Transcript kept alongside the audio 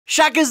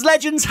Shaggers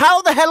legends,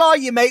 how the hell are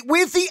you, mate?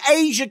 With the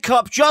Asia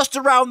Cup just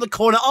around the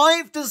corner,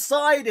 I've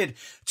decided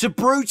to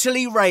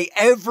brutally rate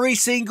every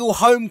single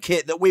home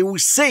kit that we will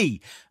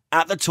see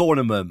at the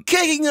tournament.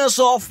 Kicking us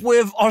off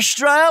with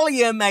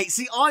Australia, mate.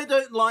 See, I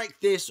don't like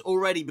this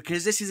already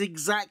because this is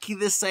exactly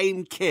the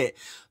same kit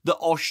that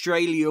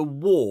Australia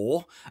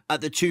wore at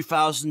the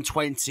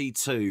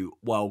 2022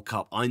 World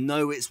Cup. I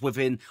know it's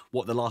within,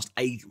 what, the last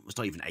it's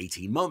not even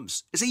 18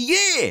 months. It's a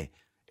year.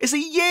 It's a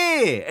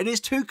year, and it's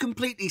two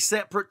completely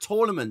separate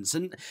tournaments.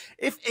 And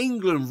if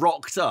England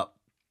rocked up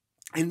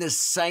in the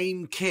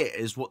same kit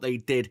as what they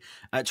did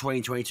at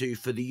 2022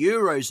 for the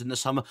Euros in the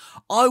summer,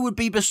 I would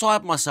be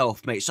beside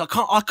myself, mate. So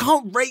I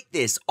can't rate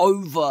this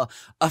over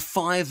a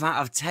 5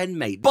 out of 10,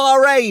 mate.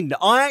 Bahrain,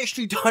 I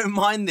actually don't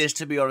mind this,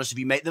 to be honest with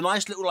you, mate. The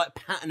nice little like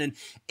patterning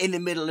in the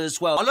middle as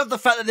well. I love the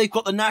fact that they've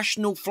got the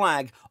national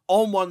flag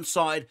on one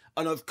side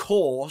and, of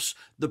course,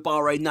 the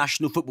Bahrain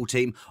national football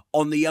team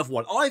on the other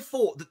one. I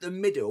thought that the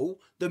middle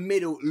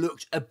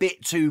looked a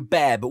bit too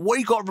bare, but what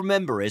you got to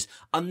remember is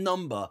a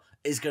number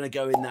is going to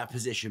go in that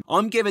position.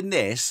 I'm giving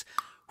this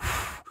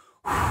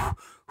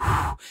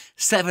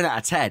 7 out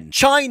of 10.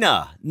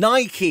 China,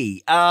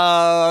 Nike.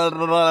 What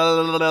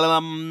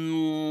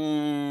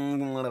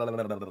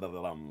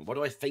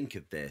do I think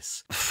of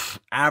this?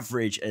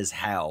 Average as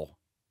hell.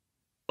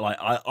 Like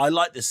I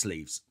like the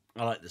sleeves.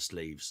 I like the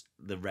sleeves,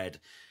 the red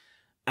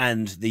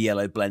and the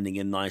yellow blending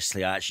in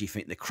nicely. I actually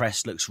think the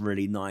crest looks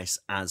really nice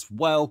as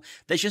well.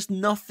 There's just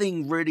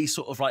nothing really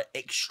sort of like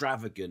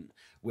extravagant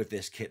with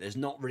this kit. There's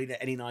not really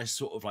any nice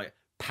sort of like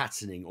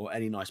patterning or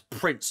any nice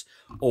prints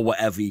or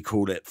whatever you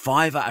call it.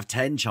 5 out of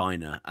 10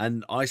 China.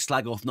 And I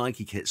slag off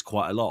Nike kits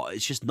quite a lot.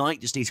 It's just Nike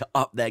just need to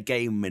up their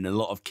game in a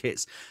lot of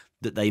kits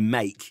that they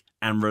make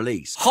and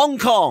release. Hong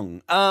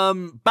Kong,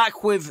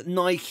 back with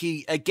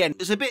Nike again.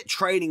 It's a bit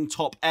training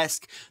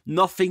top-esque.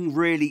 Nothing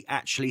really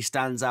actually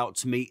stands out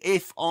to me.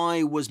 If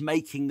I was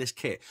making this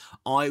kit,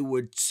 I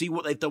would see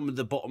what they've done with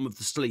the bottom of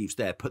the sleeves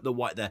there, put the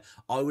white there.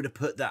 I would have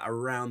put that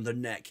around the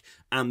neck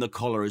and the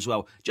collar as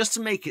well, just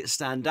to make it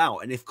stand out.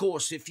 And of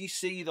course, if you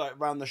see like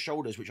around the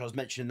shoulders, which I was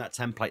mentioning in that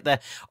template there,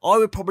 I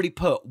would probably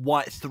put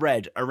white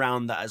thread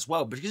around that as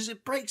well, because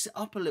it breaks it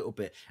up a little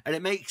bit and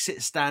it makes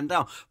it stand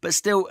out. But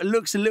still, it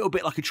looks a little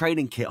bit like a training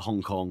kit,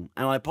 Hong Kong,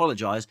 and I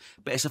apologise,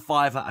 but it's a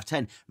 5 out of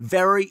 10.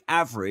 Very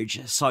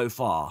average so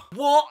far.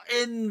 What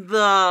in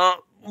the...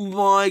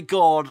 my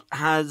God,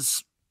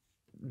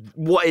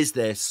 what is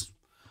this?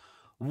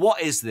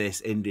 What is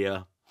this,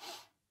 India?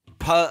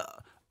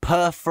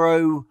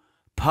 Perfro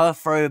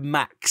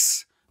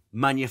Max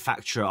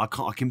manufacturer. I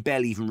can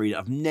barely even read it.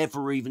 I've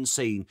never even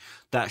seen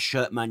that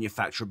shirt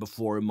manufacturer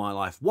before in my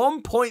life.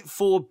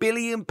 1.4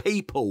 billion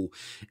people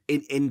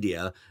in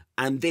India,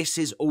 and this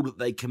is all that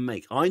they can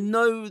make. I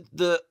know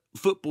that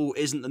football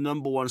isn't the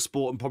 #1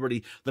 sport and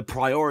probably the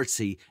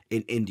priority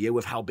in India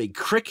with how big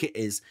cricket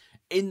is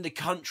in the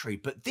country,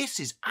 but this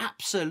is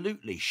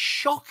absolutely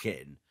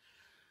shocking.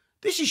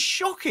 This is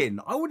shocking.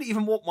 I wouldn't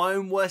even want my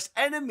own worst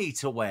enemy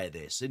to wear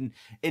this in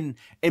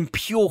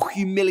pure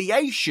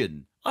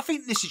humiliation. I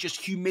think this is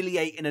just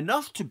humiliating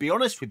enough, to be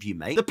honest with you,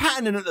 mate. The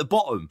patterning at the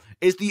bottom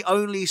is the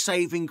only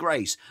saving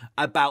grace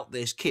about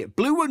this kit.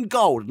 Blue and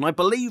gold, and I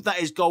believe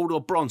that is gold or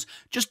bronze,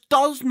 just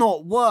does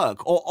not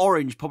work. Or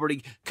orange,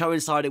 probably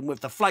coinciding with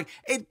the flag.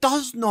 It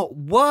does not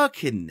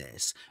work in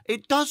this.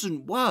 It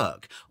doesn't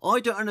work. I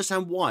don't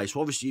understand why.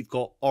 So obviously you've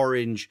got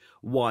orange,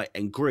 white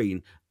and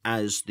green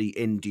as the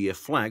India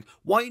flag.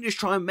 Why don't you just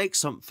try and make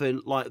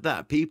something like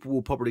that? People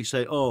will probably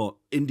say, oh,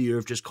 India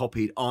have just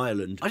copied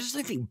Ireland. I just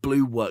don't think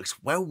blue works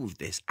well with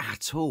this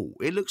at all.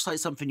 It looks like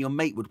something your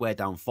mate would wear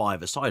down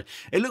 5-a-side.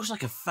 It looks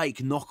like a fake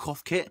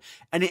knockoff kit,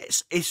 and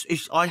it's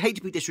I hate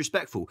to be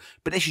disrespectful,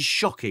 but this is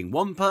shocking.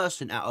 One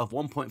person out of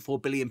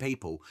 1.4 billion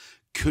people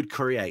could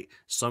create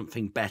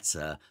something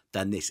better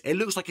than this. It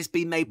looks like it's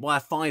been made by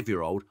a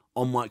 5-year-old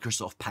on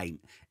Microsoft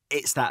Paint.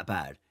 It's that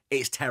bad.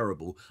 It's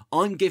terrible.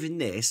 I'm giving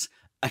this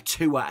a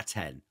 2 out of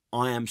 10.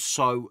 I am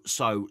so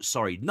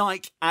sorry.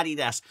 Nike,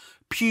 Adidas,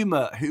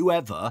 Puma,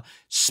 whoever,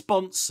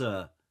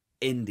 sponsor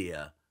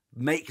India.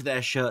 Make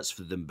their shirts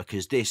for them,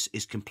 because this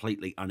is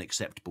completely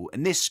unacceptable.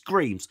 And this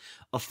screams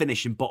of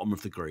finishing bottom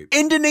of the group.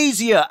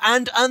 Indonesia,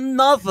 and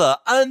another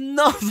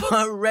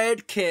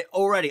red kit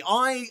already.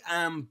 I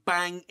am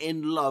bang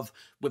in love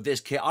with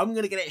this kit. I'm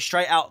going to get it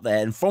straight out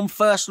there. And from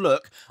first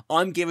look,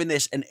 I'm giving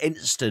this an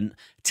instant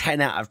 10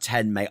 out of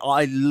 10, mate.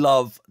 I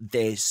love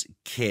this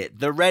kit.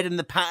 The red and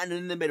the pattern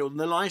in the middle, and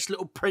the nice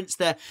little prints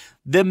there.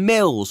 The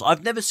Mills.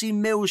 I've never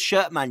seen Mills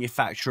shirt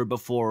manufacturer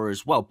before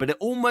as well, but it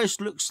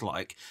almost looks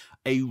like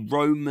a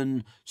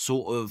Roman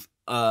sort of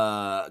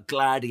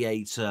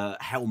gladiator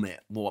helmet,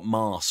 or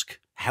mask.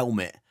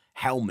 Helmet.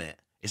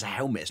 It's a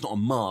helmet. It's not a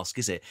mask,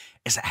 is it?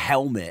 It's a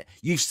helmet.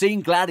 You've seen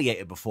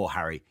Gladiator before,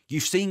 Harry.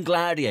 You've seen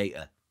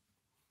Gladiator.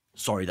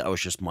 Sorry, that was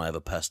just my other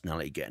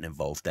personality getting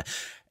involved there.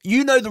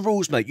 You know the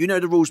rules, mate. You know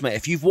the rules, mate.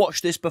 If you've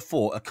watched this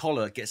before, a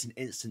collar gets an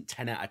instant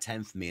 10 out of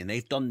 10 for me. And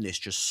they've done this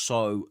just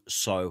so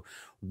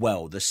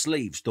well. The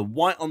sleeves, the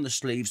white on the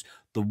sleeves,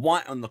 the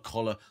white on the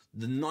collar,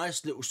 the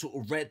nice little sort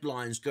of red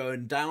lines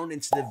going down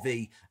into the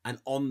V and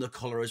on the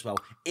collar as well.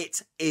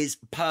 It is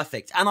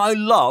perfect. And I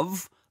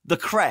love the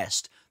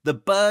crest. The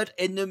bird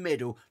in the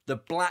middle, the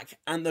black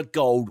and the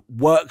gold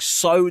work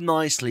so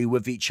nicely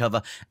with each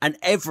other, and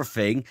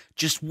everything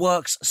just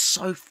works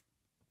so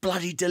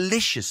bloody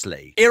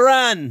deliciously.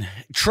 Iran,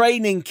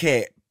 training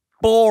kit,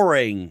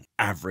 boring,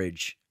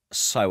 average.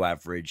 So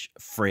average,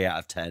 3 out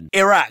of 10.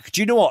 Iraq,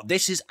 do you know what?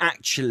 This is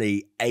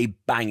actually a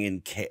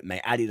banging kit,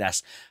 mate.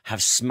 Adidas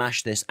have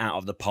smashed this out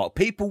of the park.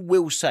 People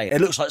will say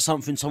it looks like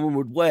something someone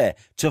would wear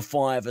to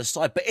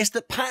five-a-side, but it's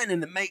the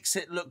patterning that makes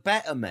it look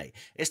better, mate.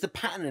 It's the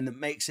patterning that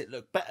makes it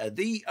look better.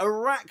 The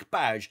Iraq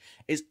badge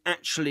is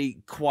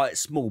actually quite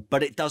small,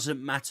 but it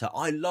doesn't matter.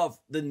 I love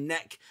the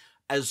neck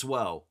as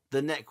well.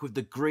 The neck with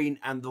the green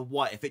and the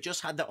white. If it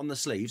just had that on the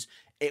sleeves,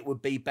 it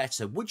would be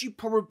better. Would you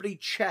probably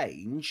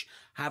change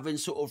having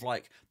sort of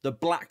like the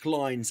black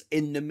lines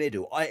in the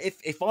middle?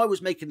 If I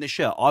was making the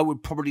shirt, I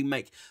would probably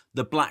make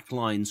the black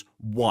lines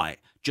white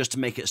just to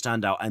make it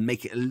stand out and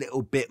make it a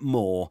little bit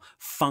more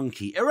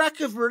funky. Iraq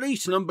have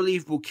released an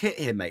unbelievable kit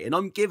here, mate, and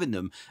I'm giving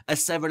them a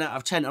 7 out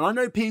of 10. And I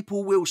know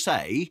people will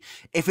say,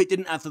 if it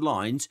didn't have the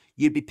lines,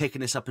 you'd be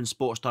picking this up in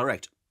Sports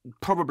Direct.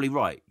 Probably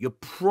right. You're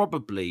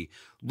probably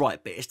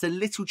right. But it's the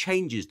little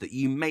changes that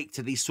you make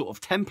to these sort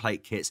of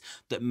template kits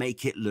that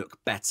make it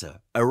look better.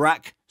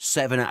 Iraq,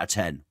 7 out of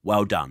 10.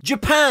 Well done.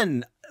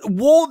 Japan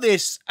wore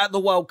this at the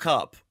World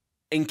Cup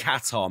in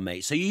Qatar,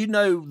 mate. So you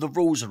know the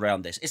rules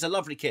around this. It's a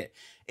lovely kit.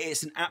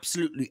 It's an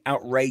absolutely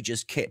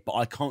outrageous kit, but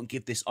I can't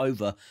give this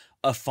over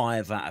a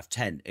 5 out of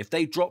 10. If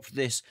they dropped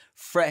this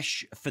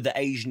fresh for the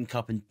Asian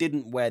Cup and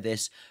didn't wear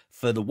this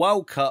for the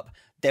World Cup,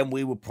 then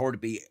we would probably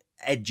be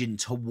edging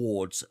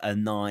towards a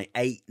 9,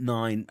 8,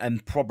 9,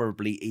 and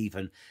probably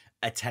even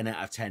a 10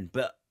 out of 10.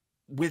 But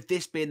with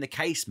this being the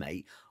case,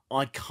 mate,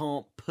 I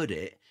can't put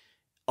it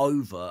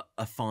over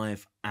a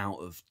 5 out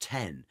of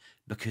 10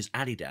 because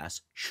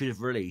Adidas should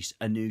have released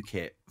a new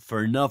kit for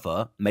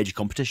another major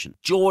competition.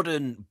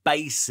 Jordan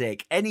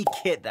Basic, any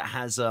kit that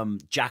has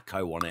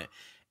Jacko on it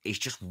is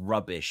just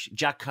rubbish.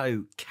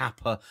 Jacko,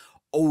 Kappa,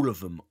 all of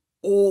them,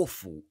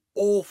 awful,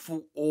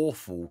 awful,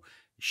 awful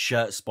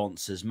shirt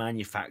sponsors,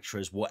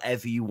 manufacturers,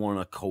 whatever you want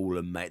to call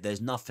them, mate. There's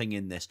nothing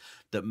in this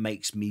that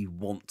makes me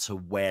want to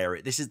wear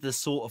it. This is the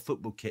sort of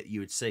football kit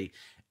you would see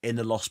in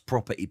the lost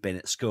property bin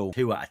at school.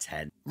 2 out of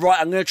 10. Right,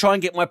 I'm going to try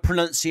and get my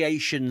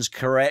pronunciations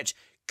correct.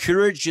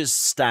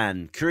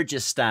 Kyrgyzstan.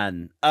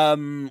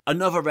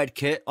 Another red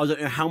kit. I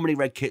don't know how many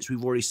red kits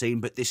we've already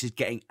seen, but this is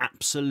getting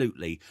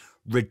absolutely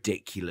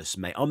ridiculous,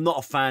 mate. I'm not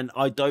a fan.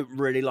 I don't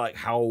really like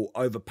how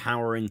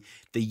overpowering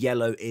the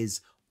yellow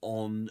is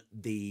on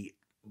the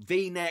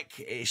V-neck.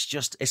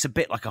 It's a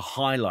bit like a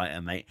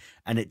highlighter, mate,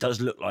 and it does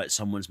look like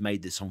someone's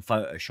made this on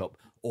Photoshop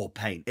or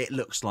paint. It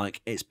looks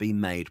like it's been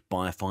made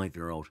by a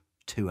 5-year-old.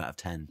 2 out of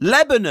 10.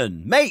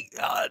 Lebanon, mate,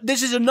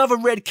 this is another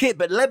red kit,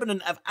 but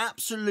Lebanon have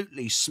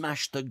absolutely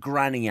smashed the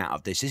granny out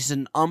of this. This is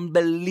an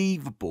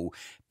unbelievable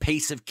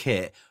piece of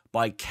kit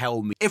by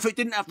Kelme. If it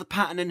didn't have the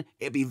patterning,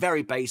 it'd be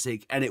very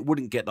basic and it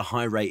wouldn't get the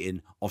high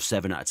rating of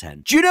 7 out of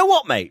 10. Do you know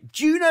what, mate?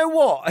 Do you know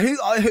what? Who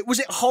was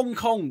it? Hong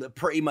Kong that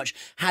pretty much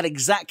had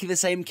exactly the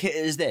same kit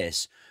as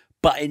this,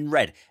 but in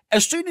red.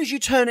 As soon as you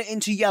turn it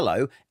into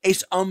yellow,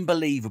 it's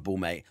unbelievable,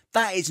 mate.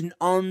 That is an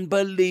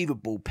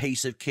unbelievable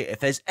piece of kit. If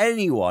there's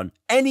anyone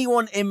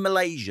in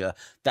Malaysia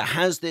that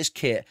has this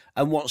kit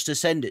and wants to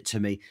send it to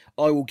me,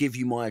 I will give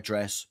you my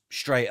address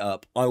straight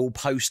up. I will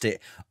post it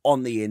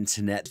on the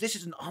internet. This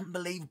is an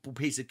unbelievable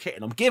piece of kit,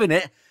 and I'm giving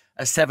it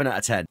a 7 out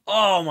of 10.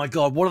 Oh my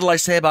God, what did I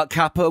say about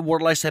Kappa? What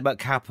did I say about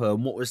Kappa?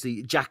 And what was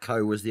the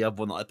Jacko was the other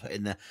one that I put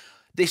in there.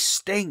 This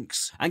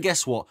stinks. And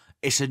guess what?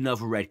 It's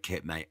another red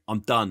kit, mate.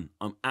 I'm done.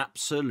 I'm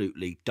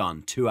absolutely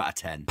done. 2 out of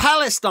 10.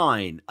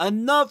 Palestine.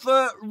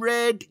 Another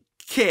red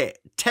kit.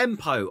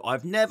 Tempo.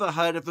 I've never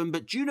heard of them,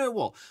 but do you know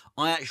what?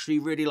 I actually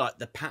really like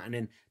the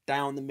patterning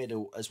down the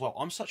middle as well.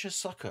 I'm such a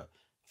sucker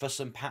for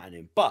some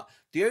patterning. But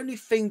the only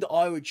thing that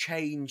I would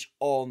change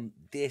on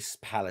this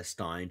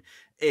Palestine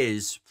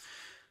is,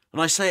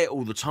 and I say it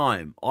all the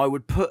time, I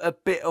would put a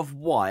bit of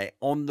white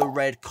on the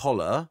red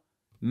collar.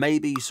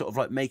 Maybe sort of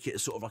like make it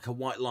sort of like a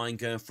white line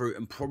going through,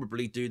 and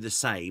probably do the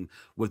same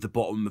with the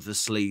bottom of the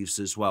sleeves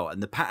as well.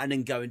 And the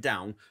patterning going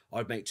down,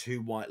 I'd make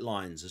 2 white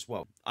lines as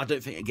well. I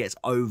don't think it gets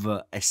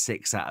over a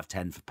 6 out of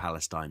 10 for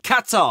Palestine.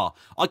 Qatar.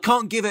 I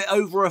can't give it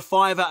over a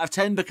 5 out of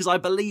 10 because I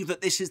believe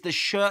that this is the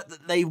shirt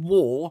that they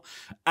wore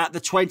at the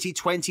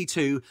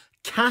 2022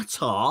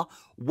 Qatar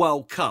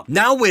World Cup.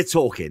 Now we're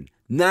talking.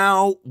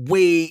 Now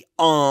we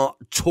are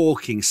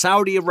talking.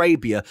 Saudi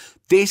Arabia,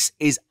 this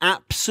is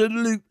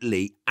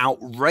absolutely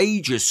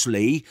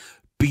outrageously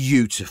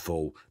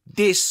beautiful.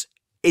 This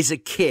is a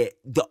kit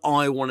that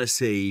I want to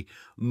see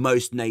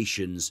most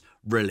nations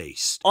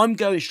release. I'm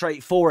going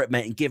straight for it,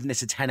 mate, and giving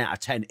this a 10 out of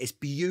 10. It's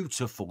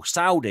beautiful.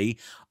 Saudi,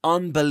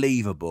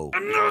 unbelievable.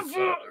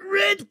 Another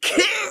red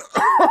kit.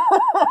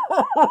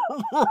 Oh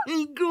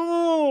my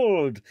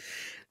God.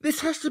 This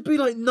has to be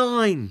like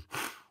 9.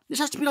 This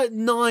has to be like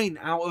 9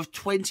 out of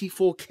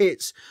 24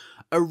 kits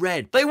are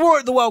red. They wore it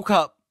at the World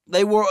Cup.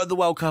 They wore it at the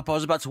World Cup. I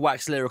was about to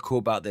wax lyrical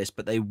about this,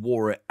 but they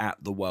wore it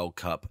at the World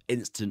Cup.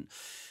 Instant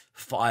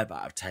 5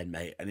 out of 10,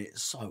 mate. And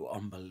it's so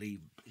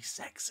unbelievably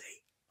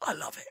sexy. I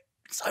love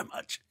it so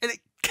much. And it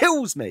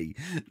kills me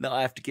that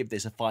I have to give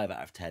this a 5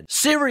 out of 10.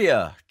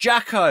 Syria,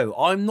 Jacko.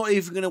 I'm not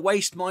even going to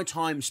waste my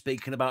time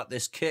speaking about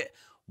this kit.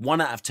 1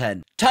 out of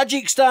 10.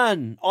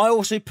 Tajikistan, I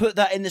also put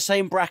that in the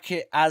same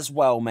bracket as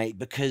well, mate,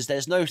 because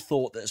there's no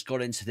thought that's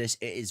gone into this.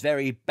 It is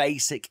very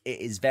basic. It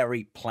is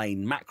very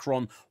plain.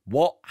 Macron,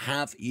 what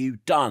have you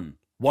done?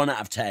 1 out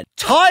of 10.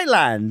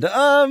 Thailand,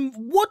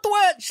 what do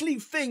I actually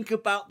think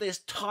about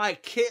this Thai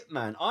kit,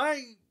 man?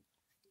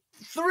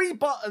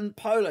 3-button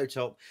polo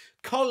top,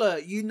 collar,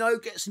 you know,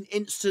 gets an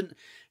instant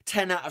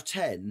 10 out of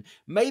 10.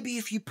 Maybe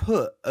if you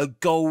put a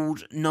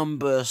gold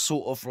number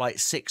sort of like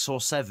 6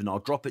 or 7, I'll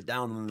drop it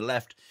down on the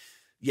left.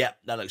 Yeah,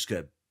 that looks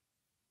good.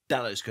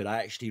 That looks good.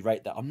 I actually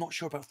rate that. I'm not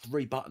sure about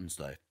 3 buttons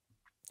though.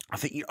 I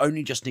think you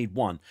only just need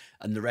 1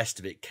 and the rest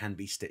of it can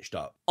be stitched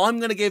up. I'm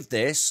going to give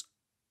this,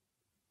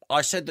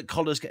 I said that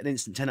collars get an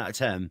instant 10 out of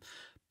 10,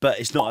 but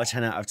it's not a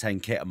 10 out of 10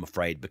 kit, I'm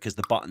afraid, because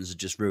the buttons have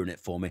just ruined it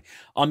for me.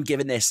 I'm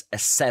giving this a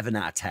 7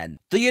 out of 10.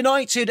 The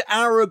United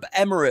Arab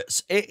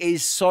Emirates. It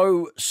is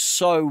so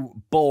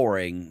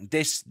boring.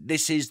 This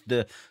is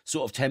the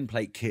sort of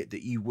template kit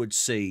that you would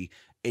see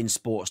in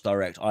Sports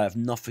Direct. I have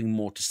nothing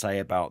more to say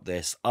about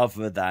this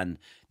other than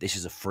this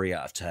is a 3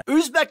 out of 10.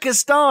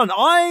 Uzbekistan.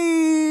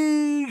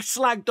 I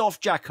slagged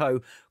off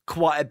Jacko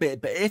quite a bit,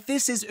 but if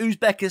this is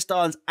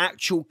Uzbekistan's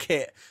actual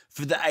kit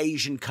for the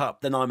Asian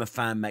Cup, then I'm a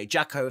fan, mate.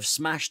 Jacko have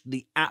smashed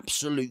the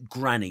absolute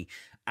granny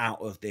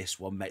out of this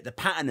one, mate. The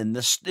pattern,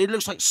 it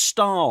looks like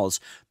stars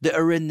that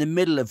are in the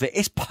middle of it.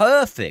 It's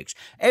perfect.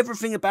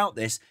 Everything about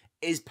this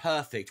is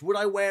perfect. Would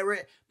I wear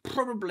it?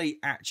 Probably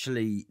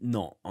actually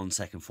not on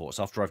second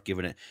thoughts after I've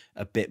given it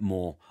a bit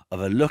more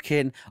of a look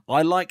in.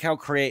 I like how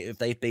creative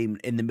they've been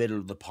in the middle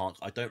of the park.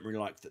 I don't really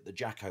like that the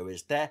Jacko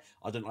is there.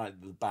 I don't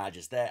like that the badge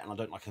is there, and I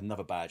don't like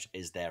another badge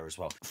is there as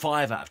well.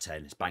 5 out of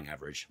 10. It's bang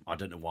average. I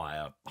don't know why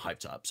I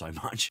hyped it up so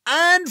much.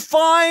 And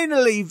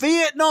finally,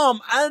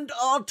 Vietnam and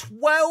our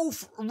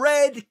 12th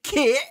red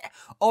kit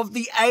of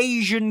the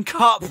Asian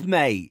Cup,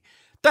 mate.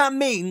 That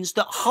means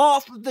that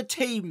half of the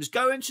teams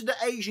going to the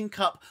Asian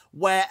Cup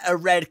wear a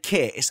red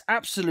kit. It's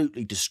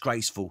absolutely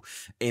disgraceful,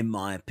 in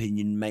my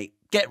opinion, mate.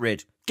 Get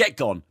rid. Get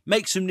gone.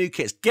 Make some new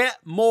kits. Get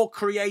more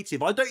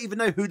creative. I don't even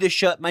know who this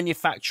shirt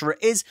manufacturer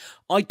is.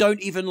 I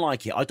don't even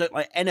like it. I don't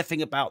like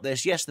anything about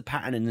this. Yes, the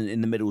pattern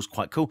in the middle is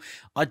quite cool.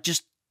 I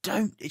just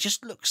don't. It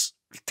just looks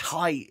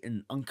tight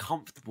and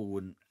uncomfortable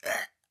and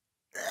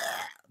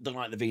don't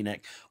like the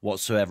V-neck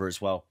whatsoever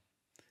as well.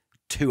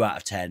 2 out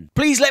of 10.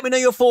 Please let me know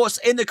your thoughts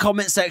in the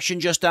comment section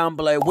just down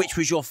below. Which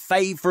was your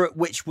favourite?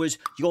 Which was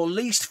your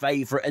least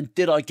favourite? And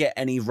did I get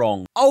any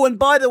wrong? Oh, and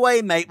by the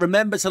way, mate,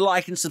 remember to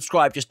like and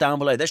subscribe just down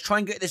below. Let's try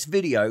and get this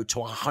video to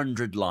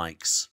 100 likes.